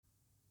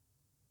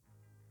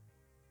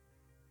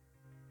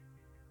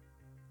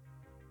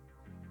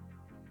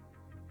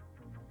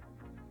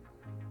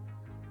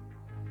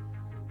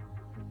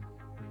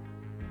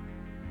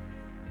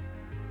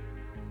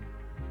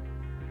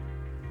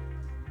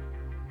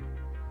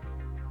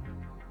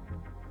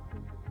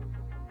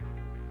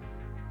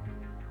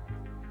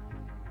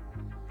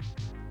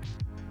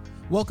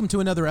Welcome to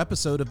another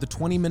episode of the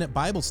 20-Minute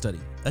Bible Study,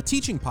 a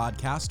teaching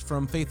podcast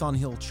from Faith on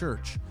Hill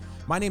Church.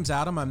 My name's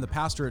Adam, I'm the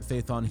pastor at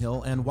Faith on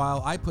Hill, and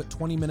while I put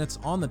 20 minutes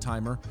on the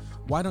timer,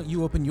 why don't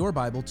you open your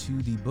Bible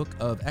to the book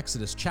of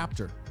Exodus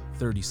chapter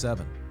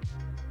 37.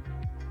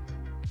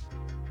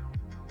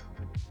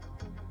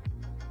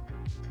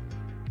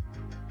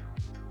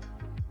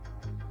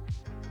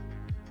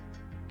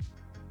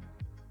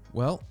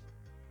 Well,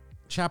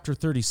 chapter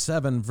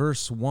 37,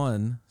 verse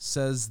 1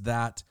 says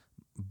that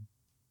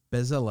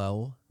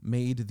Bezalel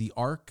made the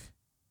Ark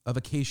of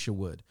acacia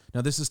wood.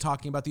 Now, this is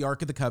talking about the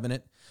Ark of the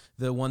Covenant,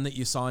 the one that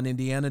you saw in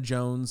Indiana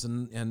Jones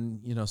and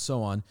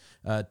so on.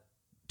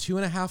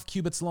 2.5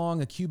 cubits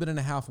long, 1.5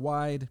 cubits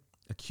wide,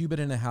 1.5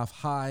 cubits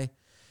high.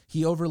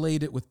 He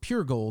overlaid it with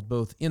pure gold,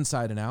 both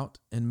inside and out,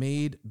 and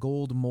made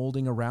gold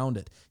molding around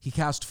it. He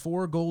cast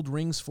 4 gold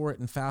rings for it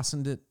and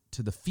fastened it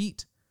to the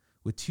feet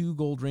with 2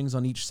 gold rings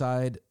on each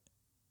side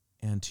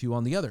and 2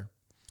 on the other.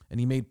 And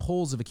he made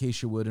poles of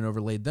acacia wood and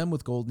overlaid them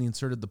with gold, and he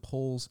inserted the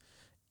poles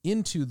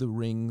into the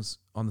rings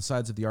on the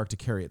sides of the ark to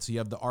carry it. So you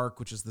have the ark,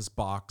 which is this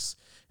box,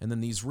 and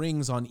then these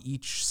rings on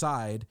each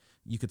side.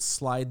 You could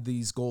slide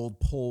these gold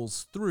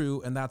poles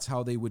through, and that's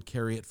how they would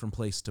carry it from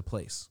place to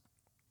place.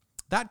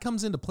 That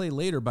comes into play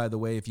later, by the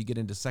way, if you get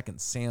into 2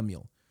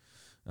 Samuel.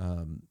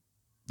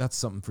 That's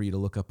something for you to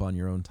look up on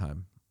your own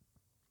time.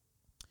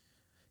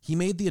 He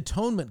made the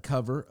atonement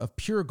cover of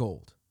pure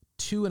gold,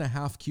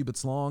 2.5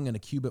 cubits long and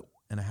 1.5 cubits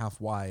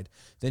wide.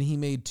 Then he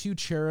made 2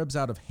 cherubs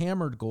out of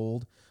hammered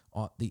gold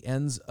on the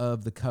ends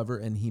of the cover,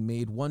 and he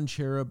made 1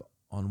 cherub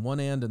on one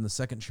end and the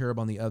second cherub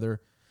on the other.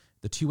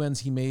 The 2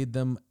 ends he made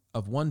them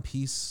of one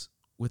piece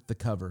with the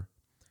cover.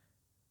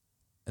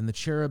 And the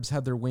cherubs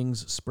had their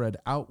wings spread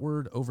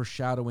outward,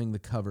 overshadowing the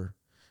cover.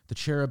 The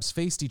cherubs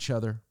faced each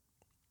other,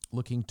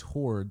 looking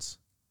towards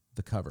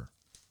the cover.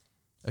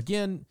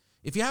 Again,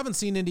 if you haven't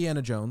seen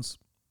Indiana Jones,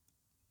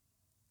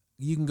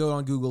 you can go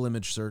on Google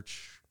image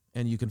search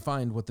and you can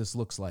find what this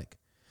looks like.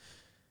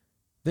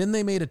 Then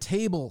they made a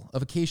table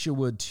of acacia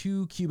wood,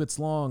 2 cubits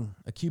long,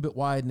 1 cubit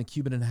wide, and 1.5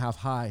 cubits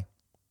high.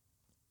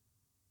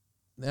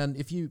 And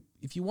if you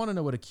want to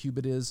know what a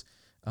cubit is,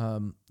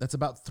 that's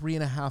about 3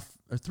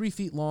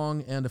 feet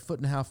long and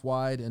 1.5 feet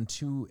wide and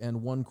 2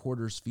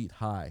 1/4 feet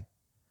high.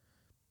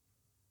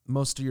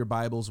 Most of your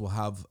Bibles will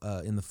have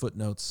in the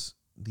footnotes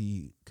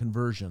the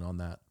conversion on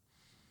that.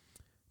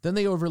 Then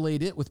they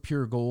overlaid it with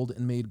pure gold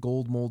and made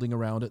gold molding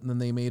around it. And then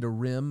they made a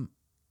rim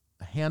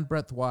a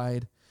handbreadth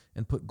wide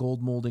and put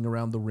gold molding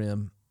around the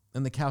rim.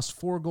 And they cast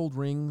 4 gold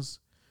rings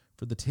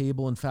for the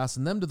table and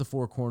fastened them to the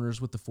 4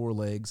 corners with the 4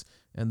 legs.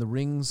 And the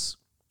rings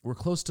were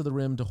close to the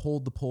rim to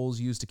hold the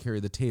poles used to carry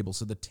the table.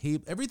 So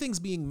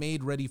everything's being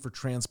made ready for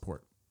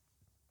transport.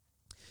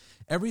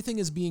 Everything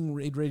is being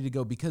made ready to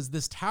go because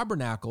this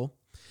tabernacle,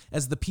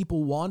 as the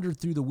people wandered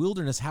through the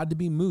wilderness, had to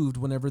be moved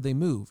whenever they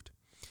moved.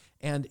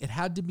 And it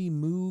had to be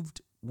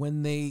moved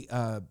when they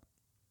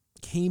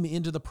came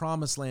into the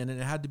promised land, and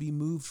it had to be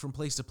moved from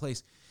place to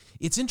place.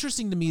 It's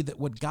interesting to me that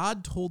what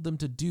God told them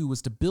to do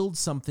was to build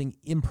something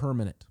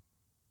impermanent.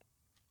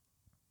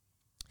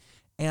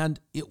 And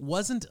it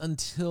wasn't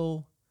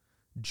until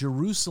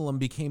Jerusalem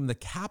became the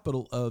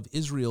capital of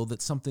Israel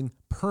that something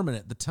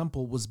permanent, the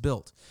temple, was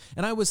built.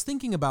 And I was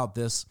thinking about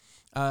this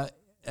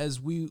as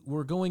we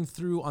were going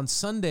through on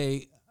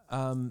Sunday.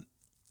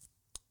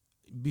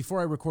 Before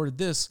I recorded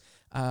this,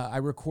 I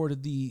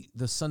recorded the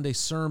Sunday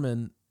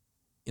sermon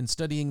in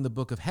studying the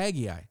book of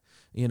Haggai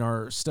in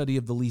our study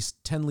of the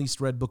 10 least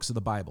read books of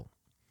the Bible.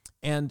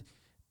 And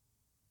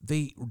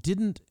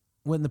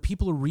when the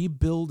people are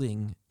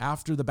rebuilding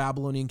after the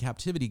Babylonian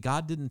captivity,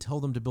 God didn't tell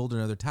them to build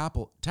another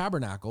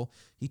tabernacle.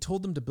 He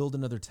told them to build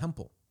another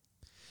temple.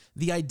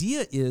 The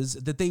idea is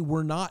that they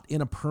were not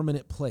in a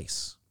permanent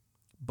place.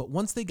 But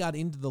once they got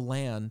into the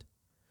land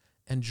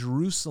and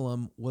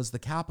Jerusalem was the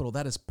capital,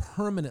 that is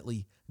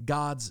permanently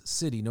God's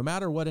city. No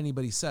matter what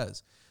anybody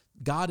says,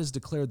 God has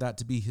declared that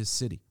to be his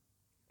city.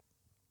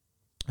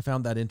 I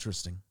found that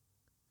interesting.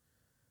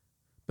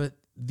 But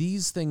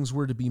these things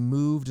were to be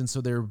moved, and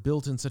so they were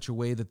built in such a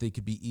way that they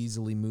could be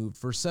easily moved.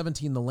 Verse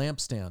 17, the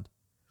lampstand.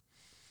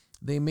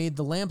 They made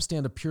the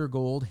lampstand of pure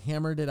gold,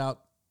 hammered it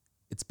out,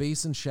 its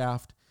base and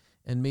shaft,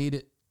 and made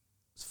it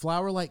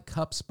flower-like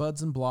cups,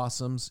 buds, and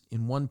blossoms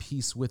in one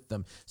piece with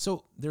them.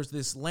 So there's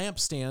this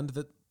lampstand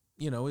that,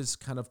 is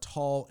kind of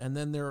tall, and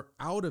then they're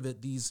out of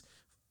it these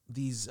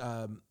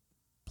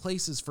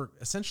places for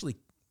essentially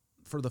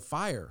for the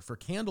fire, for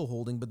candle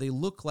holding, but they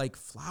look like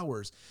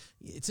flowers.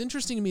 It's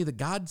interesting to me that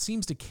God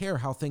seems to care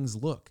how things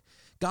look.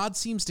 God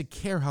seems to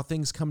care how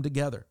things come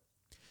together.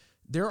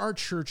 There are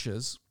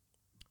churches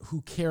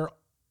who care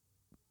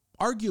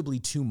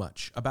arguably too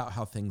much about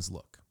how things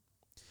look.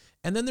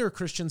 And then there are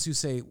Christians who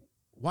say,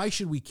 why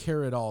should we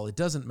care at all? It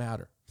doesn't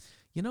matter.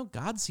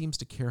 God seems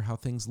to care how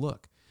things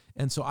look.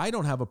 And so I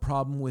don't have a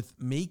problem with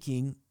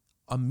making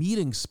a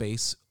meeting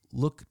space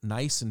look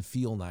nice and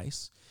feel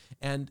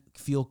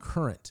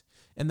current.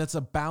 And that's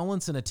a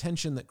balance and a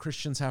tension that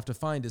Christians have to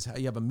find, is how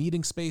you have a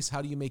meeting space,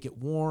 how do you make it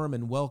warm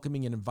and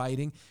welcoming and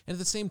inviting, and at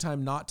the same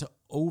time not to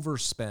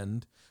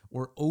overspend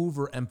or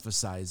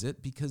overemphasize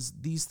it, because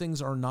these things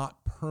are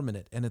not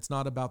permanent, and it's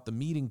not about the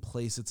meeting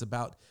place, it's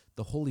about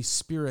the Holy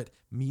Spirit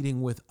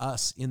meeting with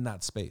us in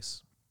that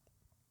space.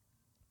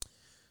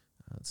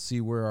 Let's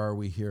see, where are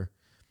we here?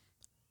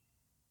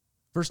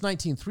 Verse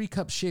 19, 3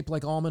 cups shaped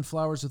like almond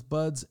flowers with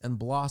buds and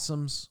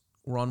blossoms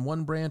were on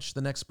one branch,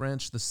 the next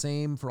branch the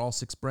same for all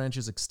 6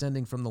 branches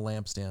extending from the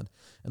lampstand.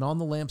 And on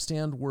the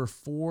lampstand were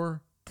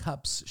 4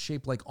 cups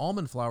shaped like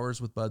almond flowers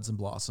with buds and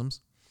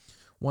blossoms.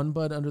 1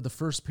 bud under the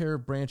first pair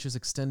of branches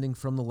extending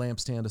from the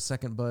lampstand, a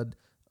second bud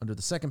under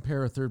the second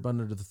pair, a third bud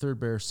under the third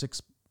pair,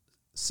 6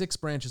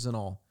 branches in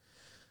all.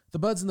 The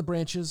buds and the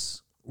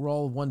branches were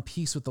all of one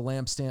piece with the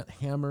lampstand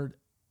hammered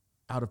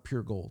out of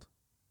pure gold.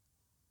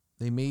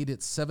 They made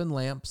it 7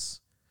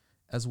 lamps,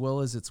 as well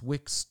as its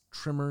wicks,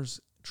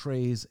 trimmers,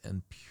 trays,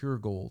 and pure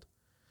gold.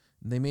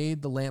 And they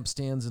made the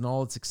lampstands and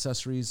all its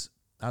accessories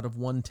out of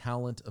 1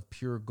 talent of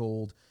pure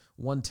gold,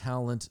 1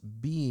 talent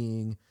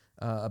being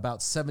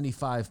about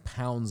 75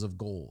 pounds of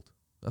gold.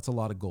 That's a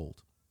lot of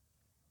gold.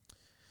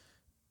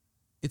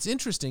 It's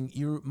interesting.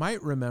 You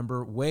might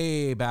remember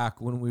way back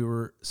when we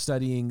were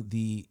studying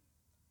the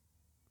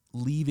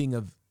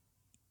leaving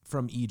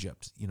from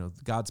Egypt. You know,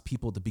 God's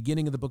people at the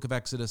beginning of the book of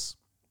Exodus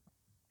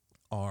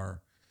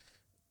are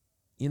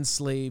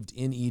enslaved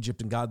in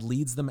Egypt, and God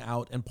leads them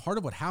out. And part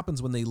of what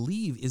happens when they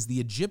leave is the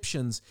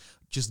Egyptians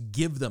just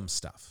give them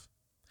stuff,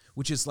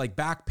 which is like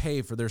back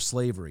pay for their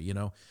slavery. You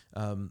know,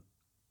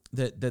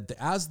 that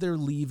as they're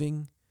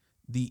leaving,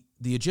 the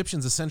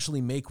Egyptians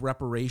essentially make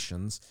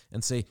reparations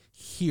and say,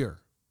 here.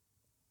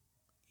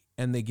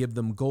 And they give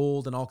them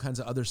gold and all kinds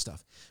of other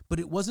stuff. But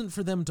it wasn't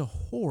for them to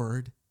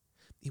hoard.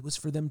 It was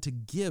for them to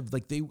give.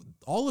 Like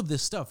all of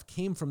this stuff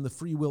came from the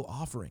free will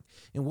offering.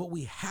 And what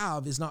we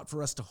have is not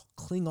for us to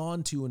cling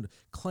on to and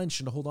clench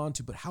and to hold on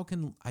to, but how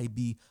can I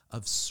be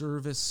of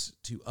service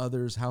to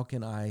others? How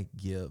can I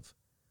give?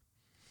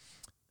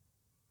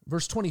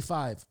 Verse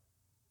 25,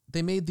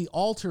 they made the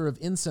altar of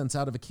incense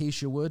out of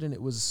acacia wood, and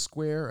it was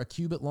square, a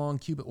cubit long,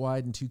 cubit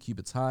wide, and 2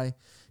 cubits high.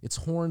 Its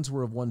horns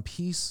were of one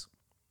piece,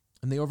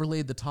 and they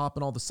overlaid the top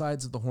and all the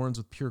sides of the horns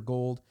with pure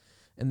gold.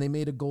 And they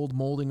made a gold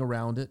molding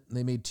around it. And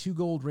they made 2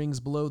 gold rings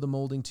below the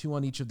molding, 2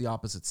 on each of the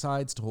opposite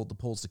sides to hold the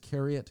poles to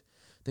carry it.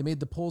 They made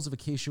the poles of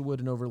acacia wood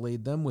and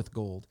overlaid them with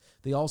gold.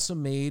 They also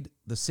made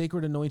the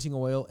sacred anointing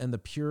oil and the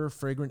pure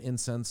fragrant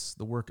incense,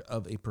 the work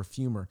of a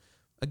perfumer.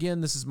 Again,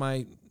 this is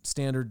my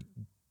standard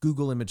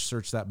Google image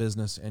search that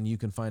business, and you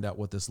can find out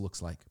what this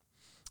looks like.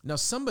 Now,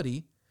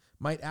 somebody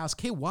might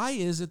ask, hey, why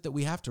is it that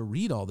we have to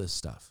read all this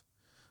stuff?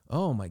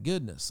 Oh my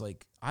goodness,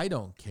 like, I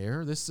don't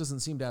care. This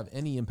doesn't seem to have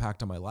any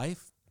impact on my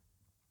life.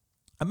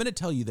 I'm going to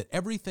tell you that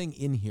everything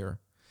in here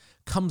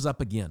comes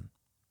up again.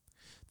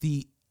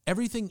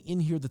 Everything in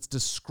here that's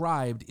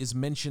described is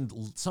mentioned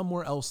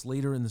somewhere else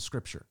later in the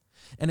scripture.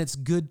 And it's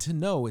good to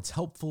know, it's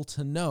helpful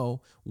to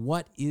know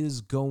what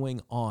is going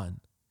on.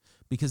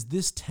 Because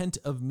this tent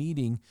of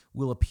meeting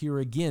will appear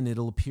again.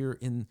 It'll appear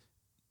in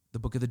the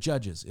book of the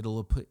Judges. It'll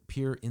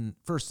appear in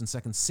 1st and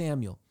 2nd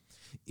Samuel.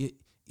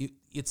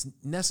 It's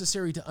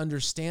necessary to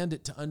understand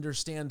it, to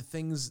understand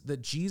things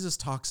that Jesus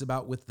talks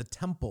about with the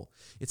temple.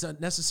 It's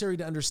necessary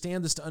to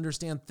understand this, to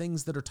understand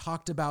things that are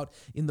talked about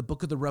in the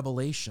book of the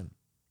Revelation.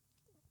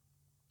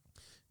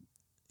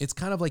 It's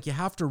kind of like you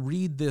have to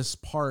read this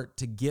part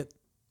to get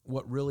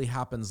what really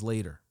happens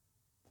later.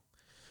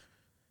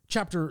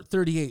 Chapter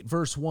 38,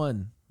 verse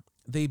 1,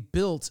 they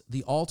built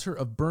the altar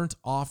of burnt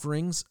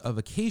offerings of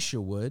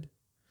acacia wood,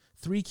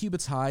 3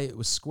 cubits high, it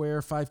was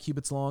square, 5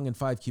 cubits long, and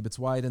 5 cubits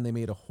wide, and they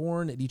made a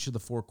horn at each of the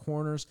 4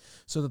 corners,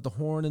 so that the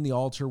horn and the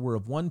altar were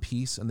of one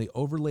piece, and they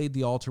overlaid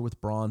the altar with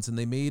bronze, and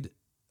they made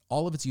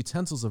all of its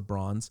utensils of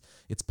bronze,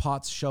 its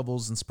pots,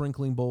 shovels, and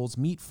sprinkling bowls,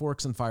 meat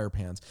forks, and fire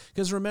pans.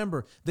 Because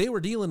remember, they were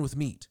dealing with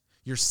meat.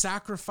 You're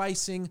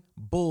sacrificing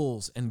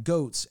bulls and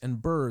goats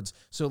and birds.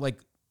 So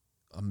like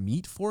a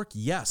meat fork?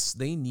 Yes,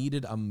 they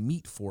needed a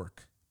meat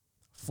fork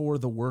for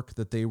the work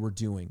that they were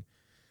doing.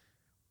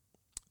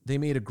 They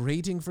made a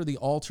grating for the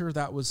altar.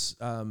 That was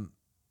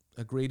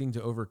a grating to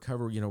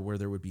overcover, where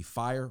there would be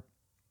fire.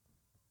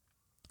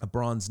 A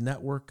bronze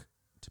network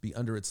to be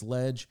under its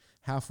ledge.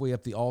 Halfway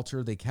up the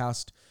altar, they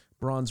cast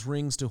bronze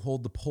rings to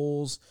hold the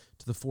poles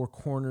to the 4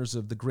 corners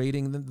of the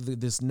grating.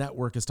 This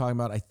network is talking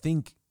about, I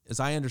think, as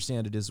I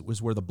understand it,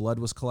 was where the blood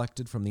was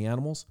collected from the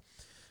animals.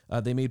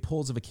 They made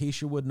poles of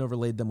acacia wood and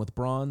overlaid them with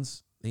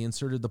bronze. They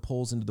inserted the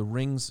poles into the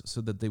rings so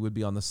that they would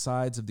be on the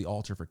sides of the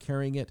altar for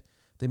carrying it.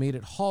 They made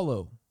it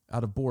hollow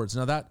out of boards.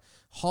 Now that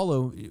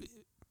hollow, it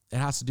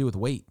has to do with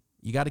weight.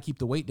 You got to keep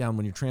the weight down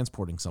when you're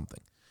transporting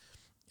something.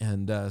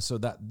 And so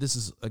that this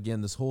is,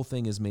 again, this whole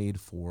thing is made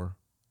for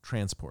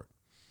transport.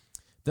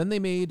 Then they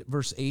made,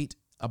 verse 8,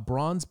 a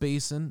bronze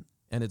basin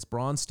and its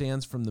bronze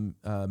stands from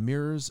the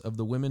mirrors of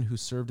the women who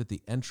served at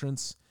the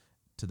entrance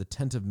to the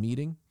tent of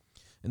meeting.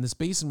 And this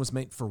basin was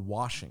made for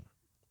washing.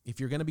 If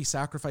you're going to be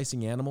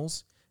sacrificing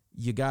animals,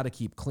 you got to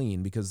keep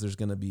clean because there's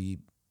going to be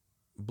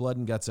blood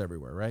and guts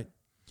everywhere, right?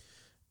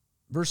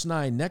 Verse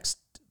 9, next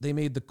they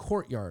made the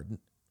courtyard.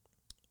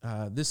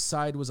 This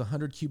side was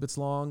 100 cubits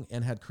long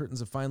and had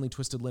curtains of finely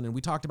twisted linen.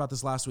 We talked about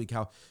this last week,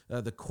 how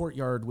the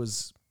courtyard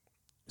was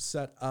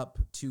set up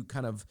to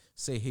kind of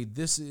say, hey,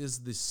 this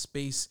is the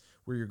space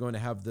where you're going to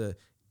have the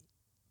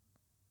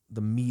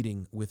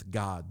meeting with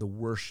God, the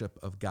worship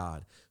of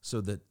God.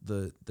 So that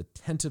the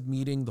tent of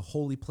meeting, the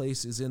holy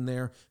place is in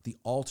there, the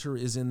altar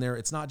is in there.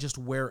 It's not just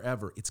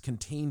wherever, it's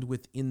contained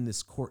within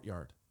this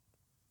courtyard.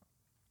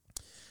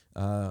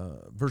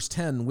 Verse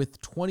 10,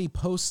 with 20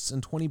 posts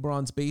and 20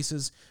 bronze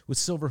bases with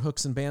silver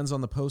hooks and bands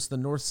on the posts. The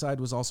north side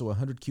was also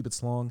 100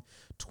 cubits long,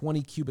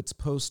 20 cubits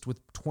post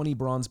with 20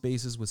 bronze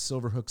bases with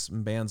silver hooks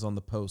and bands on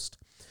the post.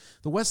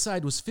 The west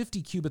side was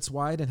 50 cubits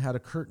wide and had a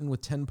curtain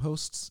with 10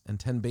 posts and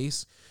 10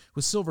 base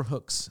with silver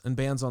hooks and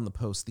bands on the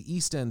post. The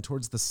east end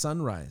towards the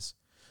sunrise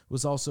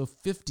was also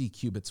 50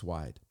 cubits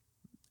wide.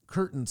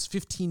 Curtains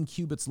 15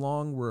 cubits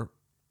long were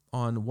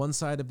on one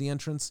side of the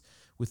entrance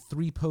with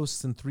 3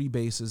 posts and 3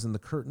 bases, and the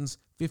curtains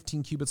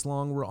 15 cubits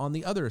long were on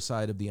the other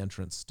side of the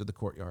entrance to the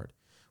courtyard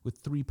with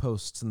 3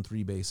 posts and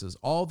 3 bases.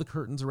 All the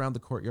curtains around the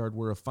courtyard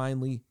were of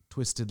finely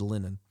twisted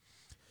linen.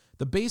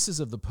 The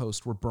bases of the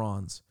post were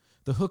bronze.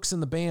 The hooks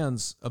and the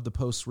bands of the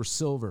posts were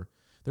silver.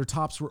 Their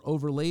tops were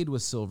overlaid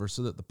with silver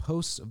so that the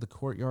posts of the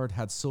courtyard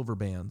had silver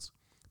bands.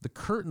 The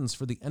curtains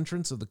for the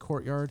entrance of the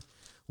courtyard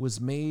was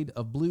made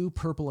of blue,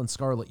 purple, and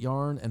scarlet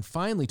yarn and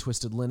finely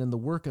twisted linen, the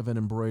work of an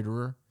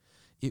embroiderer.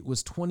 It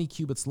was 20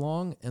 cubits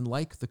long and,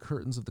 like the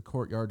curtains of the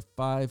courtyard,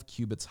 5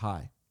 cubits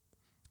high.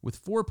 With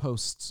 4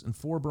 posts and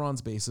 4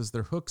 bronze bases,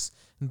 their hooks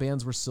and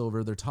bands were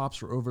silver, their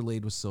tops were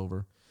overlaid with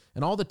silver,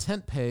 and all the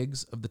tent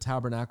pegs of the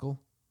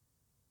tabernacle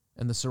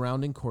and the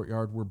surrounding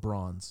courtyard were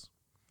bronze.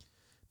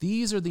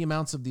 These are the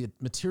amounts of the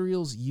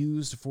materials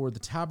used for the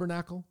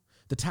tabernacle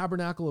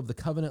of the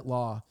covenant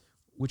law,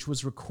 which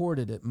was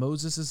recorded at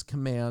Moses'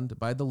 command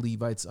by the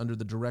Levites under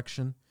the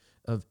direction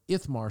of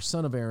Ithamar,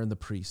 son of Aaron the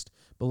priest.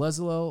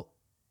 Bezalel,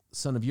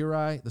 son of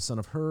Uri, the son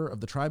of Hur, of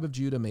the tribe of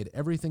Judah, made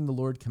everything the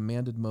Lord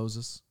commanded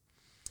Moses.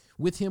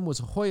 With him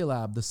was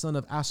Hoylab, the son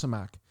of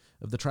Asamach,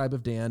 of the tribe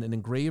of Dan, an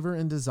engraver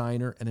and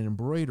designer and an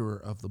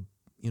embroiderer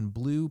in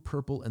blue,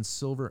 purple, and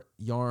silver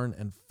yarn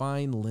and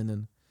fine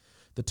linen.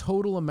 The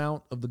total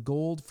amount of the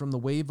gold from the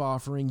wave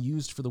offering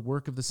used for the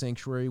work of the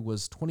sanctuary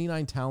was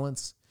 29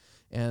 talents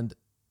and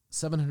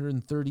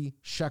 730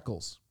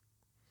 shekels.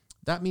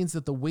 That means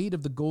that the weight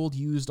of the gold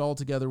used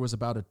altogether was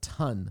about a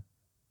ton,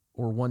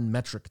 or 1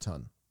 metric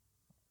ton.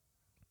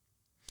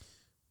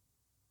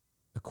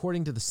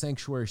 According to the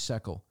sanctuary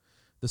shekel,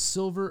 the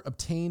silver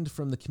obtained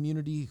from the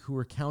community who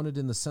were counted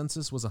in the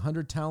census was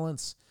 100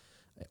 talents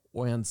and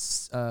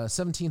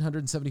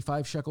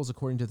 1,775 shekels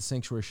according to the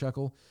sanctuary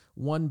shekel.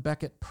 1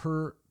 becket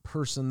per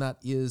person, that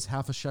is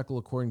half a shekel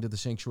according to the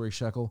sanctuary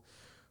shekel,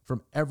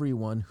 from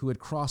everyone who had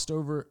crossed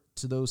over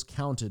to those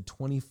counted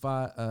 20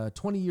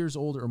 years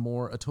old or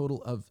more, a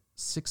total of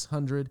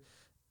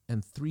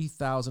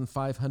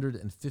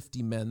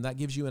 603,550 men. That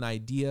gives you an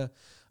idea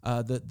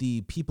that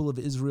the people of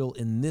Israel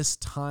in this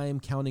time,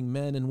 counting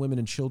men and women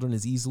and children,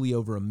 is easily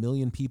over 1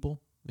 million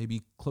people,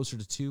 maybe closer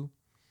to 2.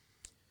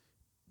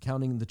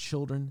 Counting the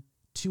children,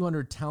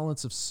 200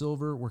 talents of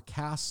silver were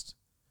cast.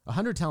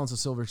 100 talents of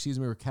silver,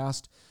 were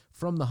cast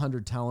from the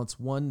 100 talents,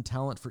 1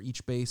 talent for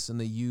each base, and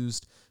they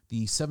used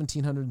the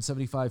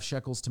 1,775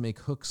 shekels to make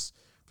hooks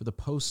for the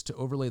post to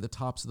overlay the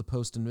tops of the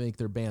post and make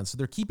their bands. So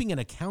they're keeping an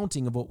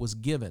accounting of what was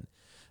given.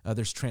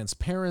 There's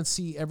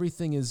transparency.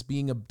 Everything is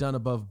being done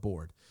above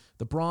board.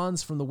 The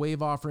bronze from the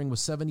wave offering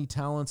was 70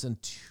 talents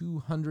and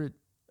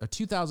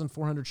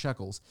 2,400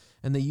 shekels,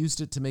 and they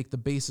used it to make the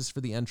basis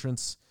for the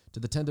entrance to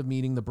the tent of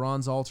meeting, the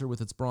bronze altar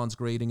with its bronze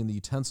grating and the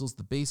utensils,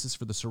 the basis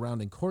for the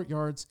surrounding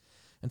courtyards,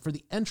 and for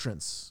the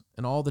entrance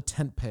and all the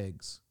tent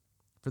pegs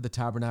for the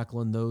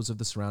tabernacle and those of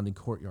the surrounding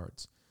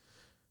courtyards.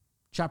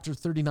 Chapter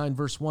 39,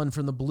 verse 1,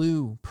 from the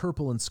blue,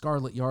 purple, and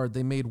scarlet yard,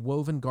 they made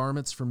woven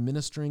garments for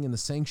ministering in the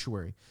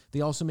sanctuary. They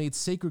also made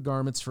sacred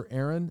garments for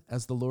Aaron,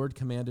 as the Lord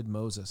commanded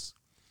Moses.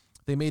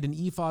 They made an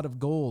ephod of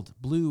gold,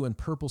 blue, and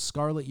purple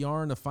scarlet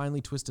yarn of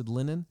finely twisted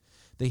linen.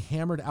 They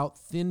hammered out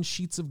thin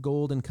sheets of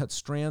gold and cut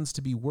strands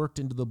to be worked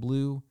into the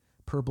blue,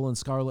 purple, and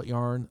scarlet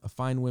yarn of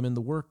fine women,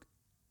 the work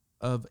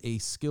of a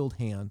skilled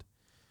hand.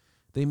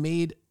 They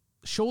made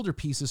shoulder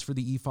pieces for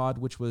the ephod,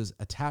 which was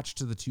attached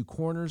to the 2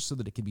 corners so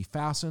that it could be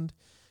fastened.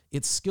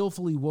 Its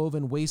skillfully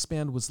woven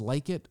waistband was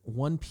like it,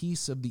 1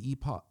 piece of the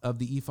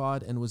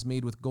ephod, and was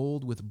made with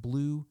gold, with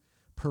blue,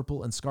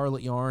 purple, and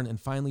scarlet yarn and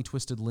finely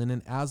twisted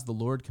linen, as the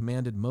Lord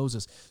commanded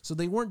Moses. So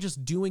they weren't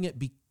just doing it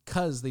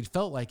because they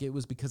felt like it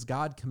was because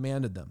God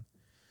commanded them.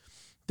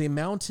 They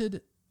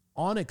mounted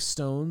onyx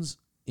stones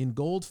in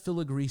gold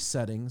filigree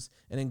settings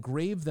and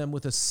engraved them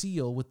with a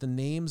seal with the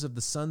names of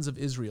the sons of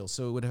Israel.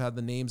 So it would have had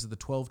the names of the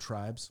 12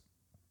 tribes.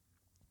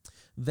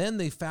 Then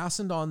they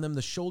fastened on them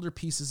the shoulder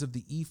pieces of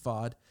the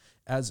ephod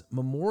as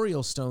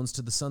memorial stones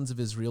to the sons of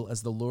Israel,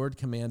 as the Lord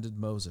commanded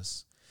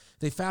Moses.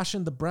 They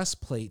fashioned the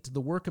breastplate,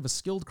 the work of a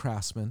skilled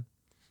craftsman,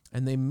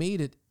 and they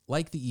made it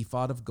like the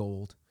ephod of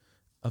gold.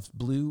 of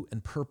blue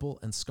and purple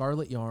and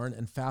scarlet yarn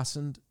and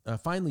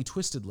finely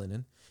twisted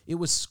linen. It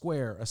was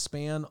square, a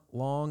span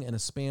long and a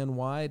span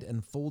wide,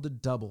 and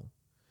folded double.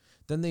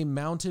 Then they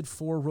mounted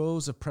 4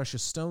 rows of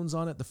precious stones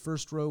on it. The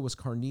first row was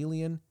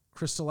carnelian,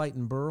 chrysolite,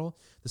 and beryl.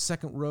 The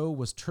second row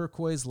was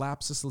turquoise,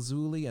 lapis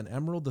lazuli, and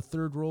emerald. The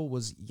third row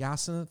was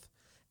jacinth,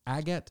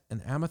 agate,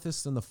 and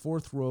amethyst. And the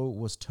fourth row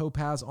was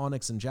topaz,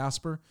 onyx, and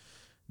jasper.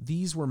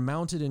 These were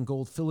mounted in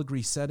gold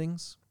filigree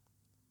settings.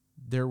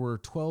 There were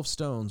 12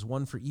 stones,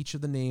 one for each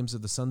of the names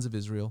of the sons of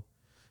Israel,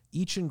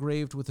 each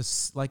engraved with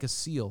like a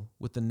seal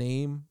with the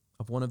name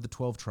of one of the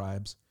 12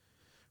 tribes.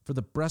 For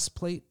the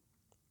breastplate,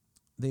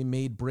 they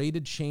made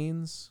braided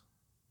chains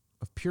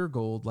of pure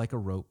gold like a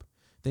rope.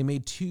 They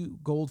made 2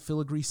 gold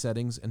filigree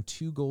settings and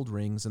 2 gold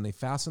rings, and they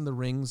fastened the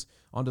rings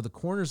onto the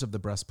corners of the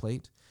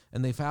breastplate,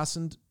 and they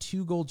fastened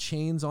 2 gold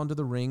chains onto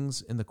the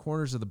rings in the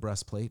corners of the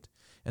breastplate,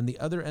 and the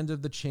other end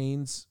of the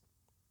chains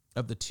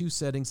of the 2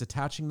 settings,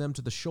 attaching them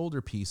to the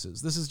shoulder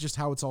pieces. This is just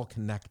how it's all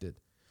connected.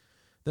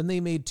 Then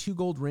they made 2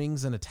 gold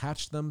rings and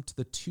attached them to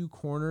the 2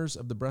 corners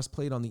of the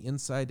breastplate on the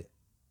inside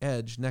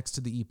edge next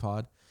to the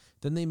ephod.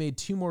 Then they made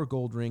 2 more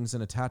gold rings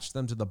and attached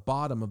them to the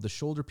bottom of the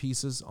shoulder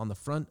pieces on the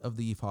front of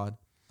the ephod,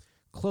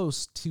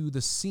 close to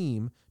the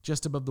seam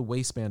just above the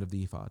waistband of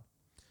the ephod.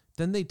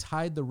 Then they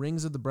tied the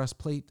rings of the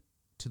breastplate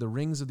to the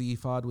rings of the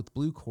ephod with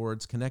blue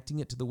cords, connecting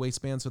it to the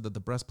waistband so that the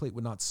breastplate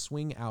would not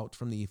swing out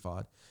from the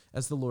ephod,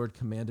 as the Lord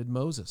commanded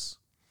Moses.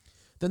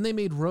 Then they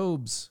made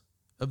robes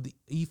of the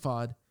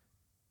ephod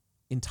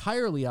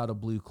entirely out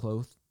of blue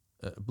cloth,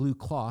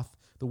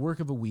 the work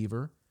of a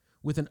weaver,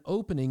 with an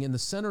opening in the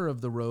center of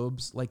the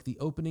robes like the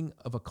opening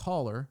of a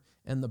collar,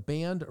 and the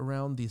band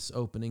around this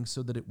opening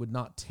so that it would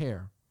not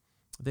tear.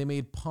 They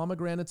made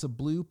pomegranates of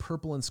blue,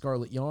 purple, and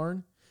scarlet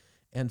yarn,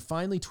 and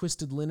finely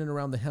twisted linen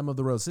around the hem of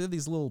the robes. So they have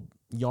these little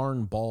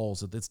yarn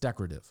balls. It's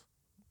decorative.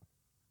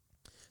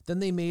 Then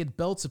they made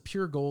belts of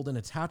pure gold and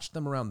attached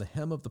them around the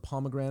hem of the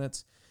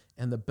pomegranates,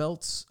 and the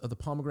belts of the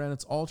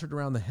pomegranates altered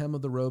around the hem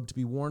of the robe to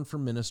be worn for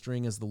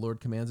ministering, as the Lord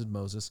commanded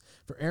Moses.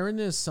 For Aaron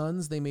and his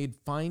sons, they made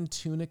fine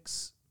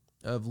tunics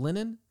of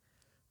linen,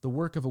 the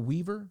work of a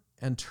weaver,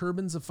 and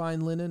turbans of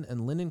fine linen,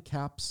 and linen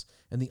caps,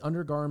 and the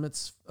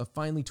undergarments of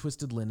finely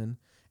twisted linen.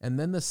 And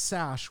then the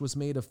sash was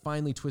made of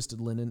finely twisted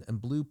linen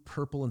and blue,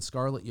 purple, and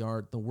scarlet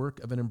yarn, the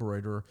work of an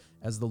embroiderer,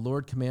 as the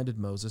Lord commanded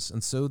Moses.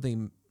 And so they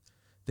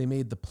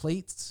made the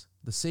plates,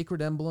 the sacred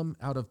emblem,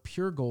 out of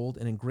pure gold,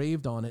 and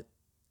engraved on it,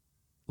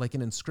 like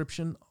an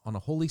inscription on a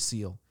holy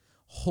seal,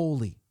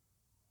 holy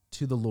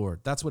to the Lord.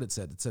 That's what it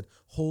said. It said,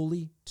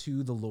 holy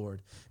to the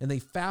Lord. And they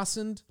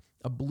fastened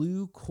a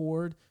blue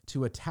cord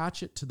to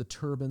attach it to the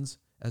turbans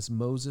as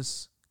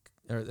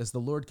the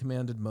Lord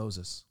commanded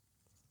Moses.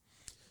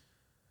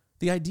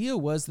 The idea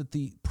was that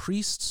the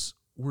priests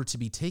were to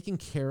be taken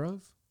care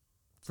of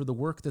for the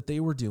work that they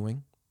were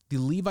doing. The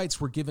Levites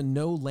were given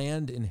no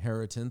land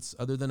inheritance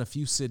other than a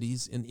few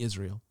cities in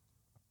Israel.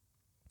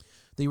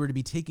 They were to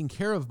be taken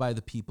care of by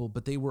the people,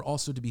 but they were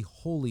also to be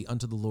holy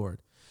unto the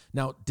Lord.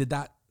 Now, did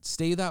that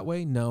stay that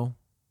way? No,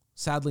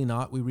 sadly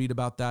not. We read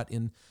about that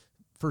in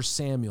 1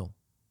 Samuel,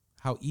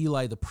 how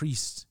Eli the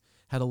priest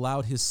had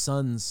allowed his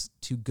sons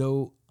to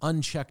go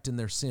unchecked in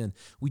their sin.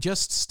 We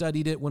just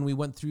studied it when we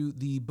went through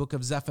the book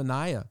of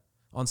Zephaniah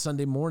on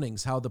Sunday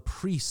mornings, how the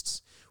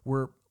priests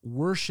were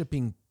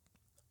worshiping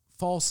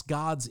false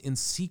gods in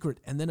secret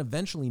and then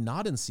eventually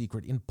not in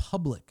secret, in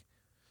public.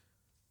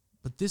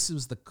 But this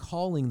was the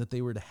calling that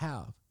they were to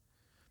have.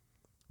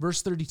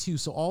 Verse 32,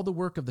 so all the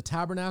work of the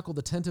tabernacle,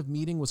 the tent of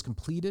meeting, was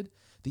completed.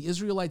 The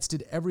Israelites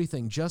did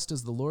everything just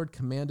as the Lord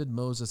commanded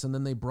Moses. And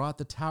then they brought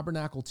the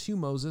tabernacle to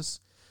Moses,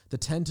 the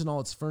tent and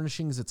all its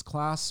furnishings, its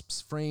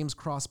clasps, frames,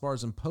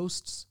 crossbars, and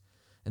posts,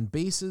 and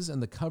bases,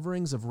 and the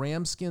coverings of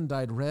ram skin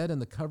dyed red,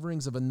 and the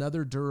coverings of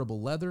another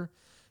durable leather,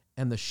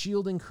 and the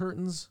shielding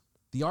curtains,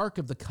 the ark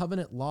of the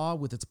covenant law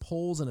with its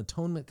poles and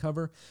atonement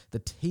cover, the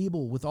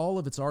table with all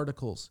of its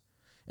articles,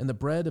 and the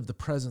bread of the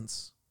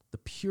presence, the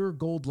pure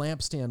gold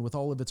lampstand with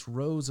all of its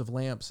rows of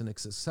lamps and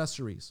its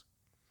accessories,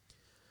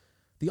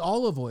 the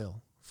olive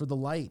oil for the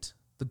light,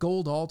 the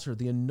gold altar,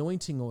 the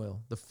anointing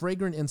oil, the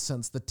fragrant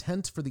incense, the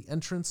tent for the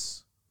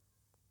entrance,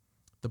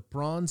 the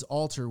bronze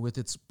altar with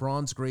its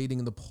bronze grating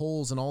and the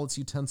poles and all its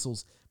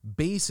utensils,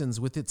 basins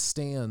with its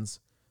stands,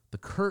 the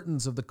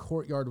curtains of the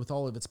courtyard with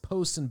all of its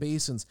posts and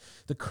basins,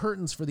 the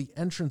curtains for the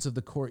entrance of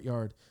the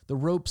courtyard, the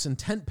ropes and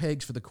tent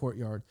pegs for the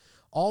courtyard,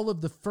 all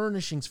of the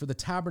furnishings for the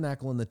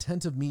tabernacle and the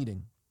tent of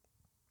meeting.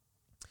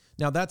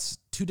 Now that's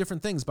 2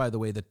 different things, by the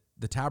way.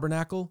 The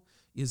tabernacle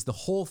is the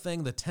whole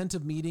thing. The tent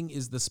of meeting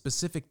is the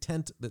specific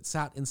tent that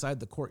sat inside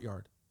the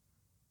courtyard.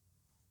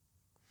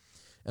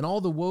 And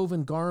all the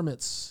woven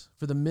garments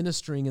for the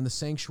ministering in the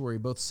sanctuary,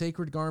 both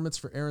sacred garments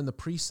for Aaron the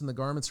priest and the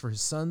garments for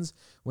his sons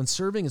when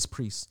serving as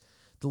priests.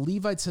 The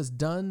Levites has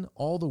done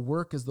all the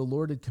work as the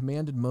Lord had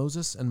commanded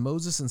Moses, and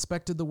Moses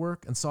inspected the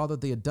work and saw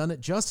that they had done it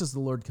just as the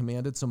Lord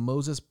commanded, so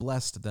Moses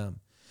blessed them.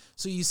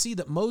 So you see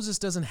that Moses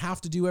doesn't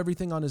have to do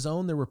everything on his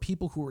own. There were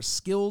people who were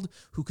skilled,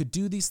 who could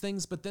do these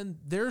things, but then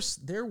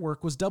their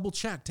work was double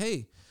checked.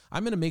 Hey,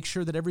 I'm going to make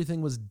sure that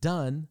everything was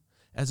done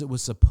as it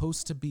was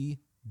supposed to be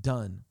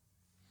done.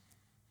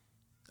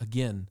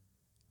 Again,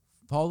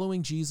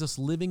 following Jesus,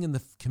 living in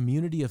the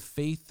community of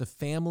faith, the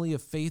family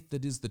of faith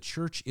that is the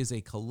church, is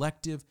a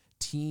collective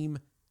team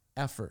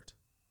effort.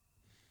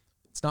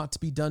 It's not to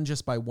be done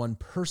just by one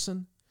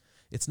person.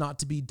 It's not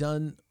to be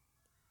done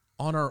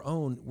on our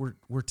own.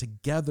 We're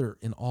together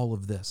in all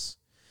of this.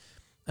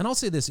 And I'll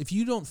say this, if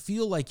you don't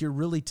feel like you're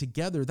really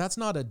together, that's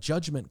not a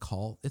judgment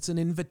call. It's an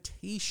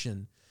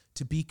invitation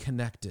to be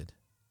connected.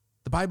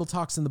 The Bible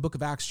talks in the book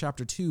of Acts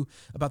chapter 2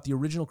 about the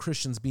original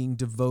Christians being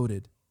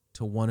devoted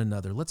to one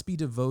another. Let's be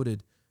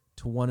devoted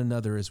to one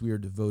another as we are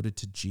devoted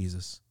to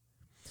Jesus.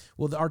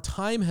 Well, our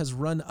time has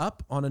run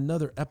up on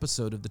another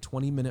episode of the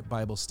 20-Minute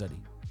Bible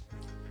Study.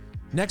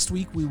 Next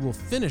week, we will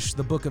finish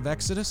the book of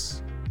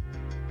Exodus.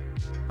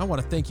 I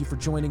want to thank you for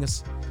joining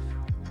us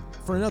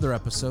for another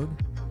episode.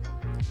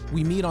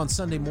 We meet on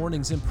Sunday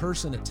mornings in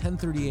person at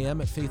 10:30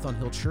 a.m. at Faith on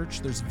Hill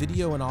Church. There's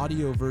video and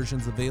audio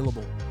versions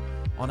available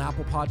on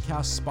Apple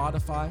Podcasts,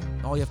 Spotify.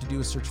 All you have to do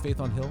is search Faith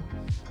on Hill.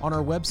 On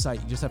our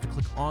website, you just have to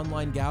click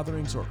online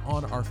gatherings or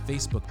on our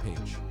Facebook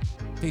page,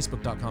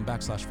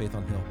 facebook.com/Faith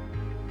on Hill.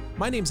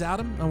 My name's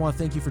Adam. I want to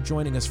thank you for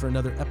joining us for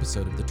another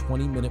episode of the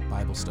 20-Minute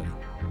Bible Study.